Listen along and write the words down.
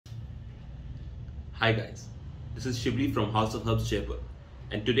Hi guys, this is Shibli from House of Herbs Jaipur,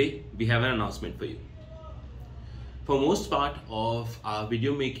 and today we have an announcement for you. For most part of our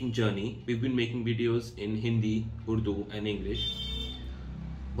video making journey, we've been making videos in Hindi, Urdu and English.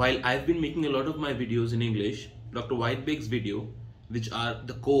 While I've been making a lot of my videos in English, Dr. Whitebeck's video, which are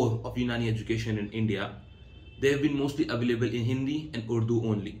the core of Unani education in India, they have been mostly available in Hindi and Urdu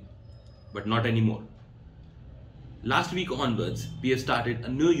only, but not anymore. Last week onwards, we have started a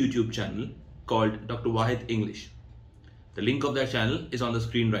new YouTube channel called Dr. Wahid English. The link of that channel is on the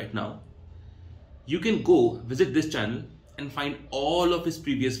screen right now. You can go visit this channel and find all of his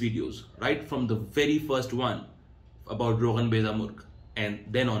previous videos, right from the very first one about Rogan Beza Murk and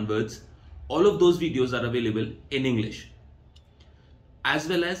then onwards. All of those videos are available in English as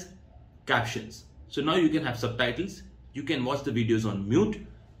well as captions. So now you can have subtitles, you can watch the videos on mute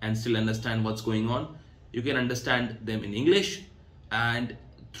and still understand what's going on. You can understand them in English, and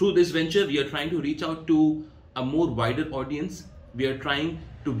through this venture we are trying to reach out to a more wider audience. We are trying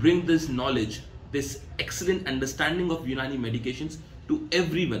to bring this knowledge, this excellent understanding of Unani medications to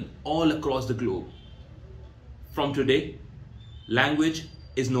everyone all across the globe. From today, language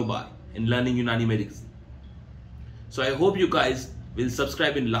is no bar in learning Unani medicine. So I hope you guys will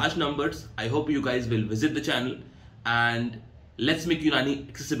subscribe in large numbers. I hope you guys will visit the channel, and let's make Unani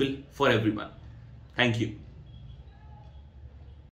accessible for everyone. Thank you.